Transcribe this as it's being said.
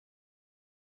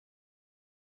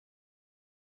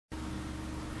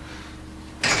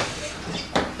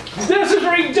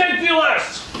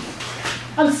ridiculous!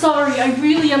 I'm sorry, I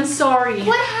really am sorry.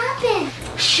 What happened?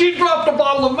 She dropped a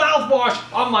bottle of mouthwash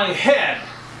on my head.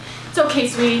 It's okay,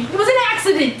 sweetie. It was an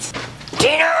accident.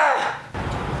 Tina!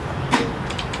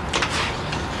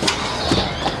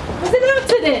 It was an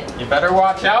accident. You better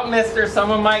watch out, mister.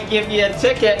 Someone might give you a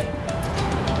ticket.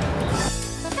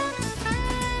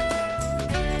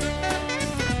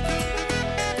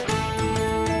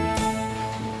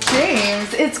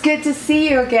 James, it's good to see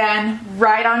you again.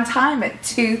 Right on time at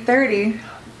 2:30.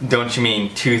 Don't you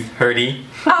mean tooth hurty?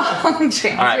 Oh,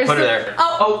 James. All right, put her there.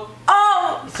 Oh,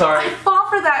 Sorry. I fall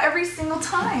for that every single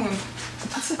time.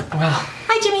 Well,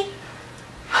 Hi, Jimmy.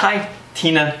 hi,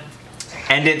 Tina.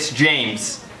 And it's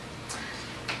James.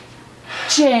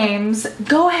 James,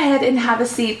 go ahead and have a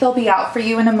seat. They'll be out for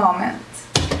you in a moment.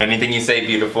 Anything you say,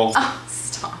 beautiful. Oh,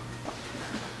 stop.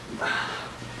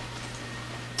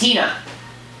 Tina,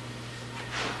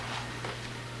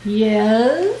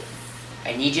 Yes?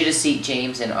 I need you to seat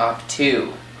James in Oct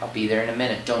 2. I'll be there in a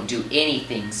minute. Don't do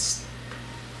anything.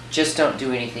 Just don't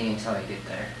do anything until I get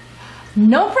there.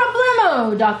 No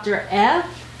problemo, Dr. F.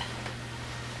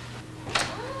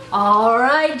 All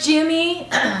right, Jimmy.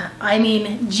 I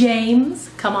mean, James,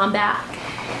 come on back.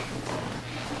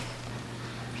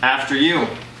 After you.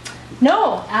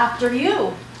 No, after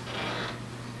you.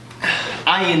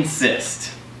 I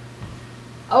insist.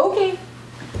 Okay.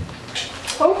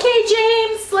 Okay,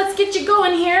 James, let's get you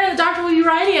going here. The doctor will be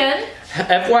right in.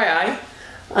 FYI,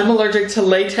 I'm allergic to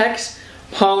latex,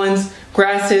 pollens,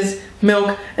 grasses,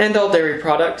 milk, and all dairy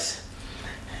products.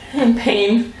 And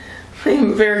pain.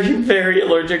 I'm very, very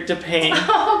allergic to pain.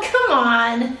 Oh, come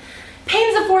on.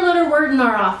 Pain's a 4-letter word in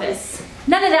our office.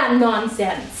 None of that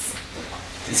nonsense.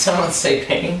 Did someone say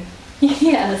pain?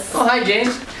 Yes. Oh, hi,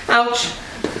 James. Ouch.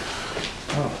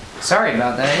 Oh, sorry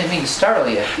about that. I didn't mean to startle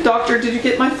you. Doctor, did you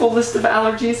get my full list of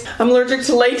allergies? I'm allergic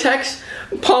to latex,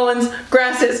 pollens,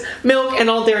 grasses, milk, and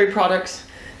all dairy products.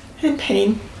 And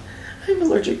pain. I'm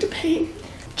allergic to pain.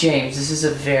 James, this is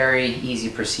a very easy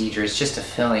procedure. It's just a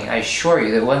filling. I assure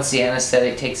you that once the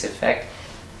anesthetic takes effect,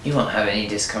 you won't have any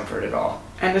discomfort at all.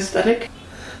 Anesthetic?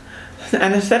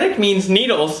 Anesthetic means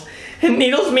needles, and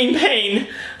needles mean pain.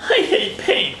 I hate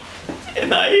pain,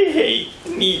 and I hate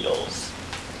needles.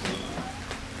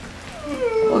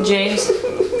 Well, James,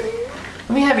 let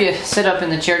me have you sit up in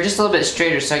the chair just a little bit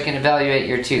straighter so I can evaluate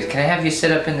your tooth. Can I have you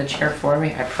sit up in the chair for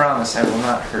me? I promise I will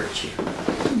not hurt you.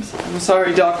 I'm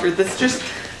sorry, doctor. This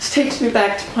takes me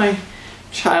back to my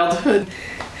childhood.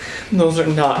 Those are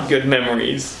not good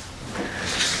memories.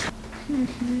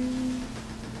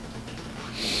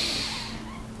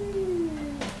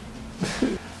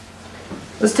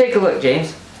 Let's take a look,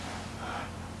 James.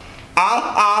 Ow,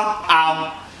 ow,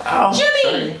 ow. Ow.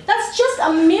 Jimmy, that's just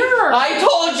a mirror. I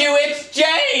told you it's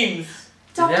James!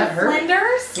 Dr. that hurt?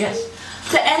 Flinders? Yes.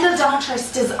 The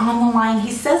endodontist is on the line.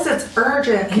 He says it's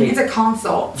urgent. He Okay. needs a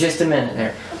consult. Just a minute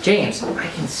there. James, I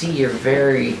can see you're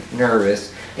very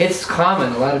nervous. It's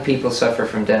common. A lot of people suffer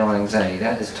from dental anxiety.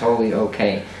 That is totally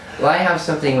okay. Well, I have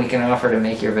something we can offer to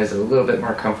make your visit a little bit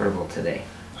more comfortable today.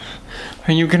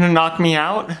 Are you gonna knock me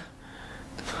out?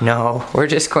 No, we're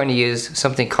just going to use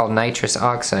something called nitrous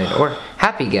oxide, or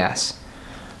happy gas.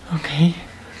 Okay.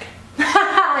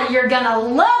 You're gonna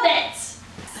love it.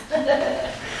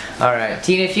 Alright,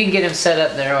 Tina, if you can get him set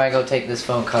up there while I go take this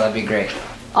phone call, that'd be great.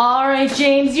 All right,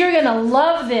 James, you're gonna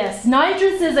love this.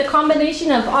 Nitrous is a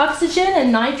combination of oxygen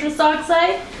and nitrous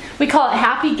oxide. We call it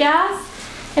happy gas,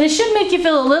 and it should make you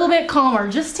feel a little bit calmer.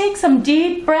 Just take some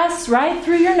deep breaths right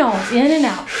through your nose, in and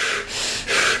out.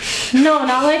 No,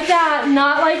 not like that.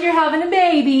 Not like you're having a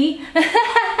baby.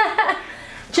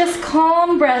 Just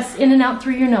calm breaths in and out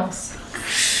through your nose.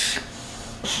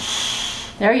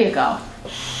 There you go.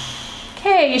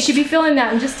 Okay, you should be feeling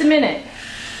that in just a minute.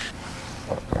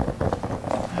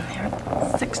 There,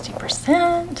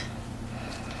 60%.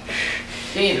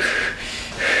 James.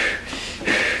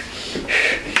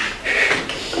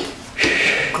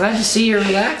 Glad to see you're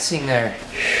relaxing there.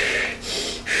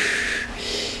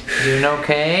 You doing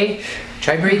okay?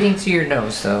 Try breathing through your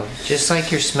nose though, just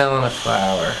like you're smelling a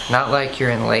flower, not like you're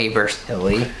in labor,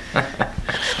 silly.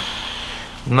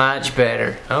 Much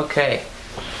better. Okay.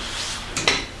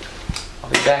 I'll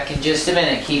be back in just a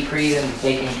minute. Keep breathing,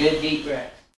 taking good deep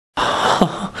breaths.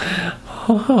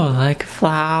 Oh, like a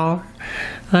flower.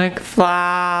 Like a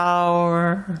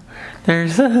flower.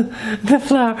 There's the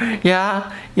flower.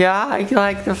 Yeah, I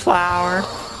like the flower.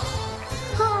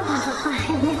 Oh,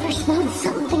 I've never smelled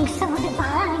something so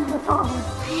divine before.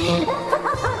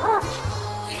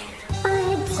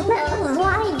 It smells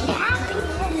like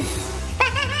happiness.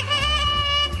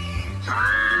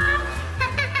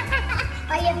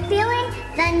 Are you feeling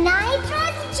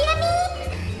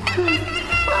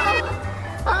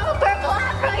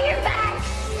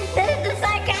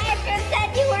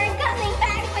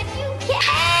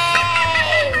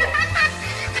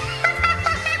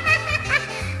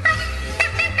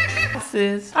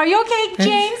glasses. Are you okay,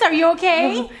 James? Are you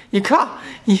okay?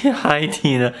 Yeah, hi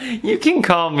Tina. You can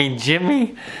call me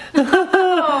Jimmy.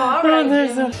 Oh, all right.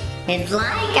 Jimmy. It's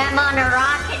like I'm on a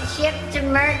rocket ship to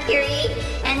Mercury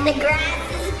and the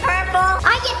grass is purple.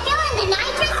 Are you feeling the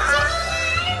nitrous, Jimmy?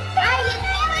 Are you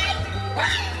feeling?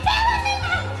 I'm feeling the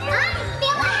nitrous. I'm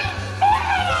feeling it.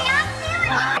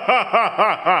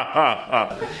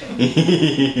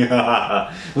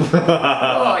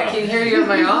 Oh, I can hear you in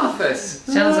my office.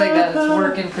 Sounds like that's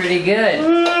working pretty good.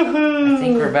 I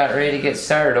think we're about ready to get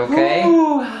started, okay?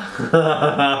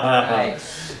 Alright.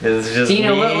 It's just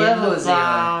Tina, what level is it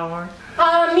on?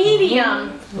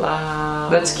 Medium.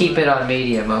 Let's keep it on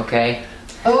medium, okay?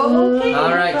 Oh, okay.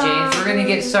 Alright, James, we're gonna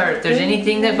get started. If there's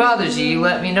anything that bothers you, you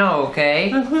let me know,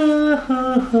 okay?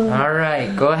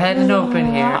 Alright, go ahead and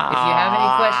open here. If you have any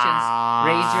questions,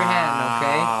 raise your hand,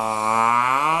 okay?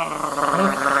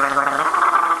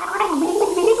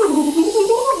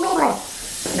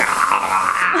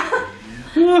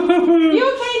 You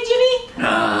okay, Jimmy?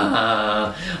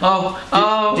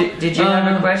 Did you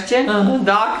have a question?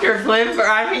 Dr.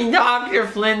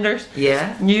 Flinders.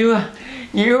 Yeah?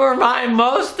 You are my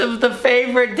most of the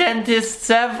favorite dentists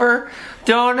ever.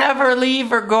 Don't ever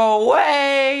leave or go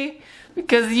away,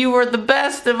 because you were the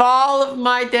best of all of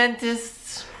my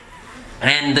dentists.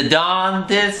 And the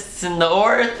dontists and the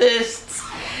orthists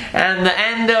and the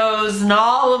endos and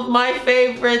all of my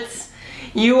favorites.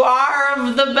 You are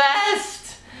of the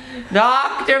best.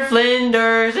 Dr.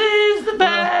 Flinders is the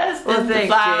best. Well,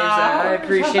 thanks, James. I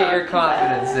appreciate your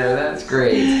confidence there. That's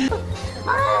great.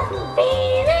 I'm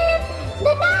feeling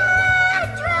the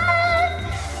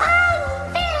nitrous.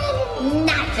 I'm feeling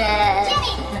nitrous.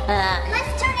 Jimmy,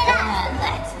 let's turn it up.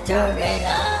 Let's turn it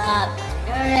up.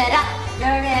 Turn it up.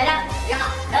 Turn it up.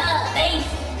 Drop the bass.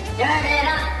 Turn it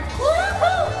up.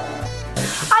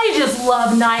 Woo-hoo. I just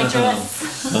love nitrous.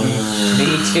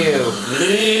 Me too.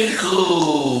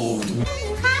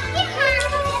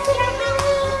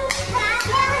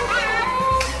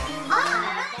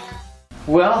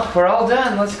 Well, we're all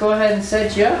done. Let's go ahead and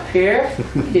set you up here.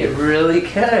 You did really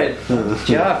good. Good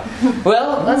job.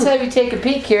 Well, let's have you take a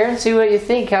peek here and see what you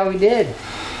think, how we did.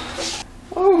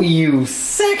 Oh, you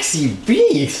sexy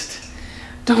beast.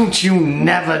 Don't you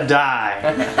never die.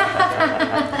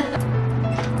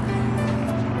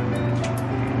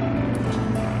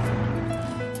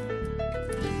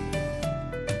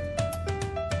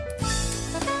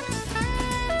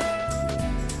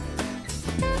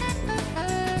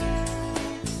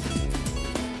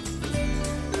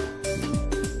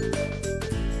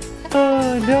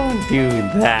 Oh, don't do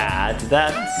that.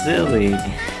 That's silly.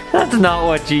 That's not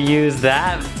what you use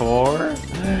that for.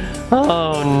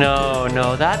 Oh,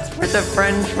 no, that's for the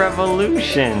French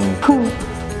Revolution.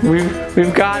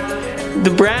 We've got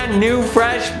the brand new,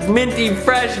 fresh, minty,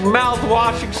 fresh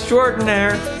mouthwash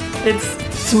extraordinaire.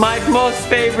 It's my most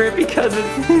favorite because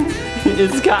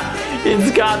it's got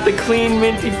the clean,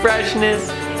 minty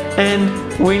freshness. And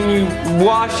when you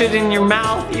wash it in your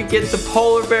mouth, you get the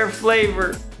polar bear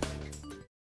flavor.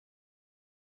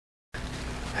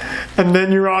 And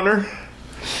then, Your Honor,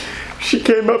 she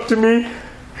came up to me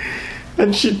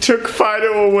and she took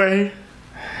Fido away.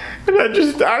 And I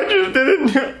just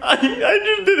didn't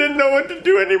know what to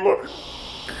do anymore.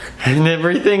 And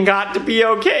everything got to be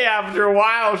okay after a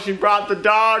while. She brought the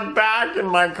dog back and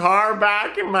my car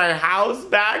back and my house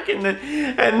back, and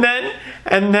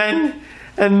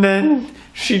then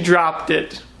she dropped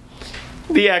it.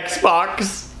 The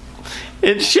Xbox.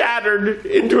 It shattered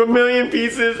into a million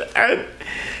pieces, and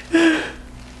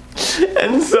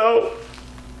so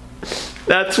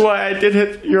that's why I did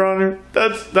it, Your Honor.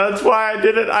 That's why I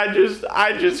did it. I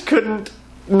just couldn't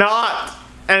not.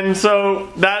 And so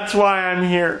that's why I'm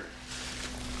here.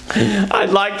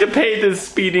 I'd like to pay this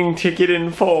speeding ticket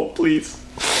in full, please.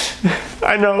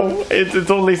 I know it's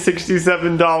only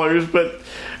 $67,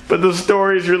 but the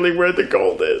story's really where the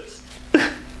gold is.